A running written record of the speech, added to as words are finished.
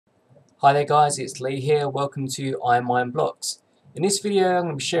Hi there guys, it's Lee here. Welcome to iMineBlocks. In this video I'm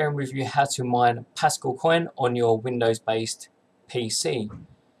going to be sharing with you how to mine PascalCoin on your Windows based PC.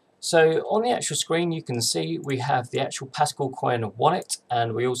 So on the actual screen you can see we have the actual PascalCoin wallet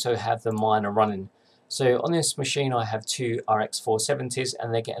and we also have the miner running. So on this machine I have two RX 470s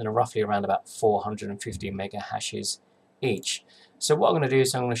and they're getting roughly around about 450 mega hashes each. So what I'm going to do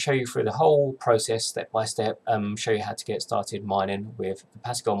is I'm going to show you through the whole process step by step, show you how to get started mining with the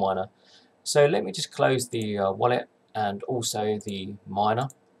Pascal miner. So let me just close the wallet and also the miner.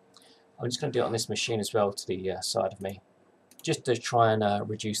 I'm just going to do it on this machine as well to the side of me, just to try and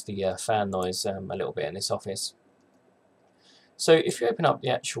reduce the fan noise a little bit in this office. So if you open up the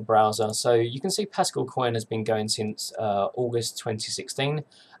actual browser, so you can see PascalCoin has been going since August 2016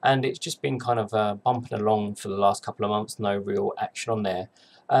 and it's just been kind of bumping along for the last couple of months, no real action on there.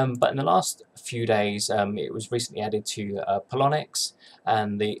 But in the last few days it was recently added to Poloniex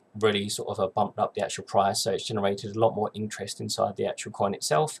and they really sort of bumped up the actual price, so it's generated a lot more interest inside the actual coin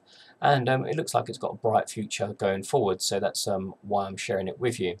itself and it looks like it's got a bright future going forward, so that's why I'm sharing it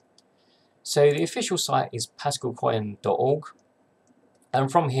with you. So the official site is PascalCoin.org. And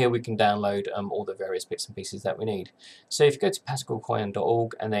from here we can download all the various bits and pieces that we need. So if you go to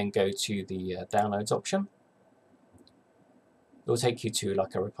PascalCoin.org and then go to the downloads option, it will take you to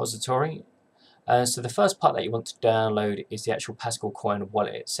like a repository. So the first part that you want to download is the actual PascalCoin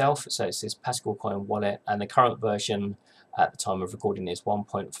wallet itself. So it says PascalCoin wallet and the current version at the time of recording is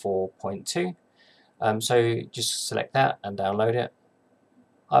 1.4.2. So just select that and download it.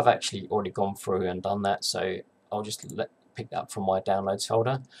 I've actually already gone through and done that, so I'll just pick that up from my downloads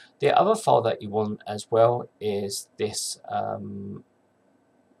folder. The other file that you want as well is this,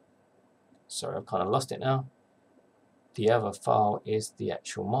 sorry I've kind of lost it now. The other file is the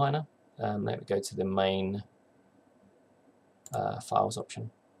actual miner. Let me go to the main files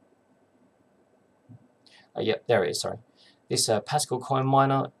option. Yep, there it is, sorry. This PascalCoin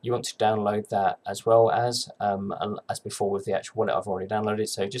miner, you want to download that as well as before with the actual wallet I've already downloaded,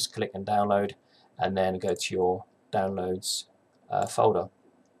 so just click and download and then go to your downloads folder.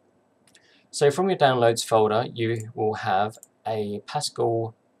 So from your downloads folder you will have a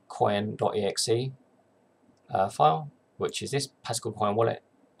PascalCoin.exe file, which is this PascalCoin wallet,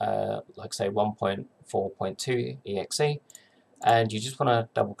 like say 1.4.2 exe, and you just want to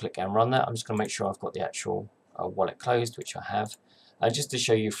double click and run that. I'm just going to make sure I've got the actual wallet closed, which I have, just to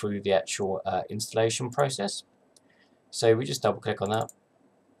show you through the actual installation process. So we just double click on that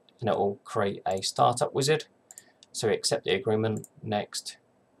and it will create a startup wizard. So we accept the agreement, next,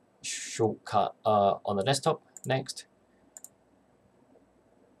 shortcut on the desktop, next.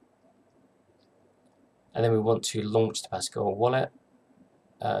 And then we want to launch the Pascal wallet.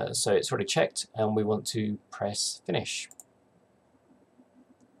 So it's already checked and we want to press finish.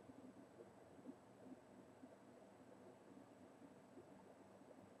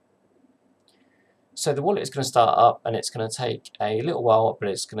 So the wallet is going to start up and it's going to take a little while, but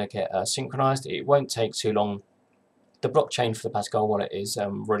it's going to get synchronized. It won't take too long. The blockchain for the Pascal wallet is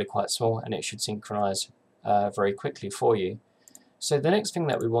really quite small and it should synchronize very quickly for you. So the next thing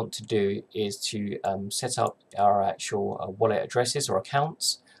that we want to do is to set up our actual wallet addresses or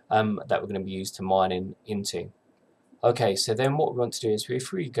accounts that we're going to be used to mining into. Okay, so then what we want to do is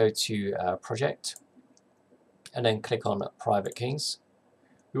if we go to project and then click on private keys,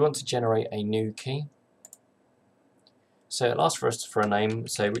 we want to generate a new key. So it'll ask for us for a name,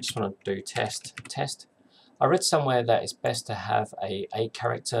 so we just want to do test. I read somewhere that it's best to have a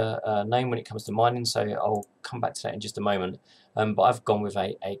 8-character name when it comes to mining, so I'll come back to that in just a moment. But I've gone with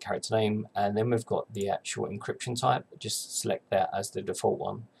a 8-character name, and then we've got the actual encryption type. Just select that as the default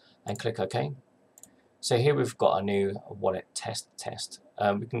one and click OK. So here we've got a new wallet test.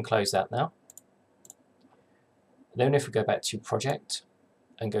 We can close that now. Then if we go back to project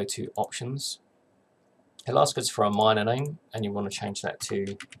and go to options, it'll ask us for a miner name, and you want to change that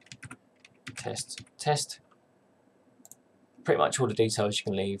to test. Pretty much all the details you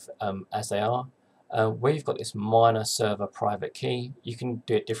can leave as they are. Where you've got this miner server private key, you can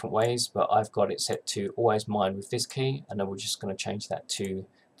do it different ways, but I've got it set to always mine with this key, and then we're just going to change that to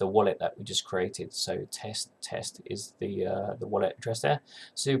the wallet that we just created. So test is the wallet address there.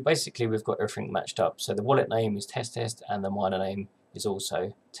 So basically we've got everything matched up. So the wallet name is test and the miner name is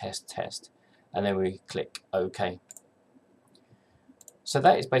also test, and then we click OK. So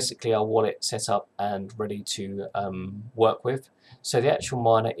that is basically our wallet set up and ready to work with. So the actual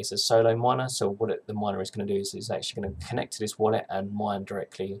miner is a solo miner, so what the miner is going to do is actually going to connect to this wallet and mine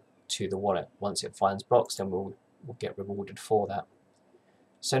directly to the wallet. Once it finds blocks, then we'll get rewarded for that.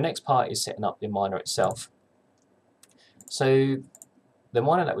 So next part is setting up the miner itself. So the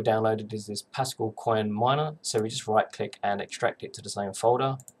miner that we downloaded is this PascalCoin miner, so we just right click and extract it to the same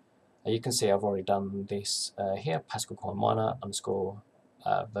folder. You can see I've already done this here, PascalCoin miner underscore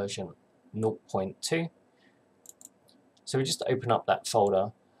version 0.2. So we just open up that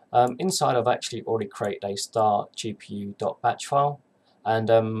folder. Inside I've actually already created a start gpu.batch file,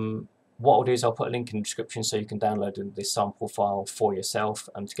 and what I'll do is I'll put a link in the description so you can download this sample file for yourself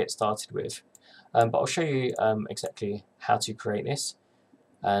to get started with. But I'll show you exactly how to create this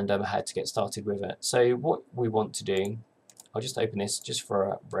and how to get started with it. So what we want to do, I'll just open this just for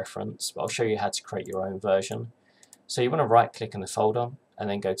a reference, but I'll show you how to create your own version. So you want to right click on the folder and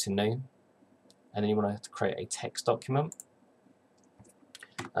then go to new, and then you want to create a text document.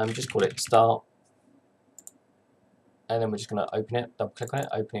 Just call it start, and then we're just going to open it, double click on it,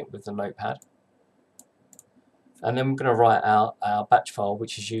 open it with the notepad. And then we're going to write out our batch file,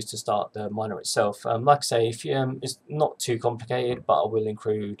 which is used to start the miner itself. Like I say, if you, it's not too complicated, but I will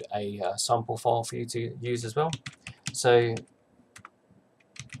include a sample file for you to use as well. So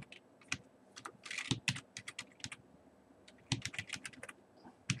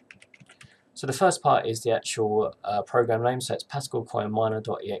the first part is the actual program name, so it's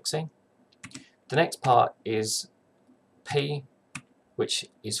PascalCoinMiner.exe. The next part is P, which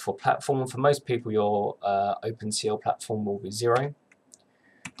is for platform. For most people, your OpenCL platform will be 0.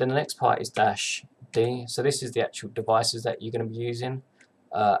 Then the next part is -D, so this is the actual devices that you're going to be using.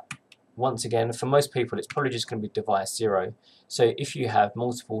 Once again, for most people, it's probably just going to be device 0. So if you have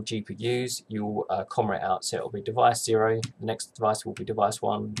multiple GPUs, you'll comma it out. So it'll be device 0, the next device will be device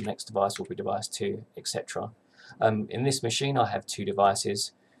 1, the next device will be device 2, etc. In this machine, I have 2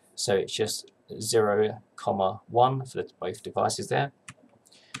 devices, so it's just 0, 1 for both devices there.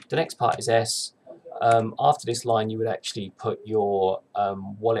 The next part is S. After this line, you would actually put your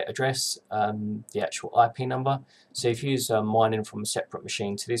wallet address, the actual IP number. So if you use mining from a separate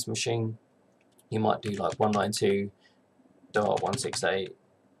machine to this machine, you might do like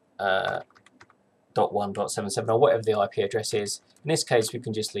 192.168.1.77 or whatever the IP address is. In this case, we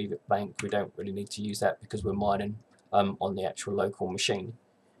can just leave it blank. We don't really need to use that because we're mining on the actual local machine.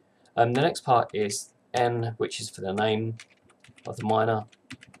 The next part is N, which is for the name of the miner,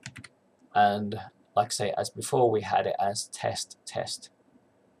 and like I say, as before, we had it as test.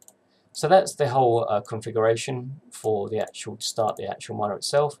 So that's the whole configuration for the actual start the actual miner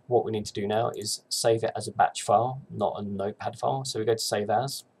itself. What we need to do now is save it as a batch file, not a notepad file. So we go to save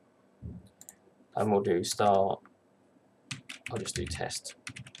as, and we'll do start. I'll just do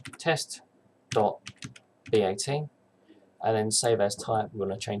test.bat, and then save as type. We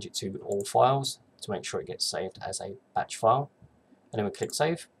want to change it to all files to make sure it gets saved as a batch file, and then we click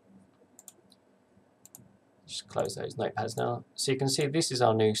save. Just close those notepads now. So you can see this is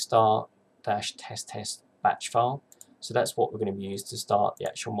our new start-test batch file. So that's what we're going to be used to start the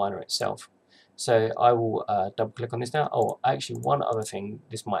actual miner itself. So I will double click on this now. Oh, actually one other thing,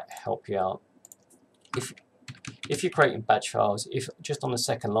 this might help you out. If you're creating batch files, if just on the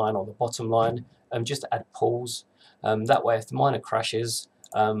second line or the bottom line, just add pause. That way if the miner crashes,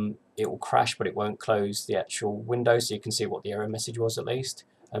 it will crash but it won't close the actual window, so you can see what the error message was at least.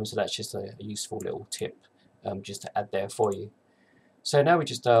 So that's just a useful little tip. Just to add there for you. So now we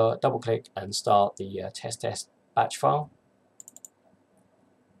just double click and start the test batch file.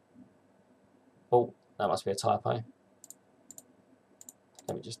 Oh, that must be a typo.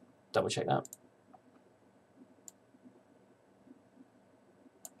 Let me just double check that.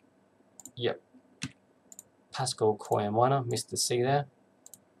 Yep, PascalCoin miner, missed the C there.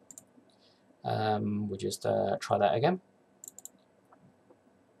 We'll just try that again.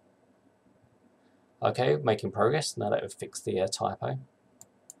 Okay, making progress now that we've fixed the typo.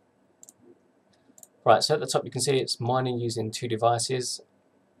 Right, so at the top you can see it's mining using 2 devices,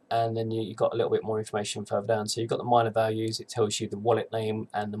 and then you've got a little bit more information further down. So you've got the miner values, it tells you the wallet name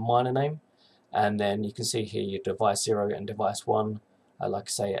and the miner name, and then you can see here your device 0 and device 1, like I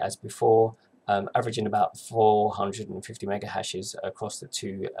say as before, averaging about 450 mega hashes across the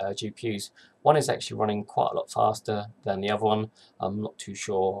 2 GPUs. One is actually running quite a lot faster than the other one. I'm not too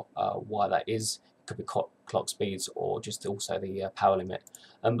sure why that is. Could be clock speeds or just also the power limit,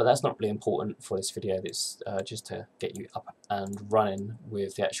 but that's not really important for this video. It's just to get you up and running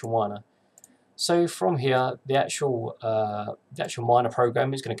with the actual miner. So from here, the actual miner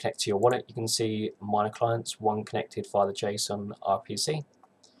program is going to connect to your wallet. You can see miner clients, one connected via the JSON RPC,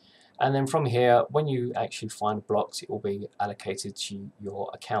 and then from here, when you actually find blocks, it will be allocated to your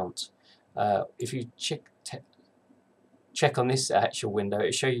account. If you check on this actual window,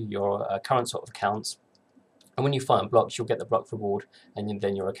 it'll show you your current sort of accounts, and when you find blocks, you'll get the block reward, and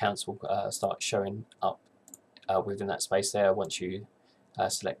then your accounts will start showing up within that space there once you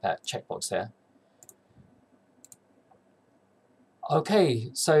select that checkbox there.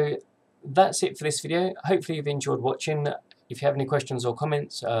 Okay, so that's it for this video. Hopefully you've enjoyed watching. If you have any questions or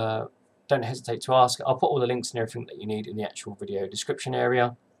comments, don't hesitate to ask. I'll put all the links and everything that you need in the actual video description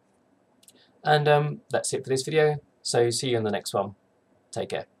area. And that's it for this video. So see you in the next one. Take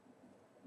care.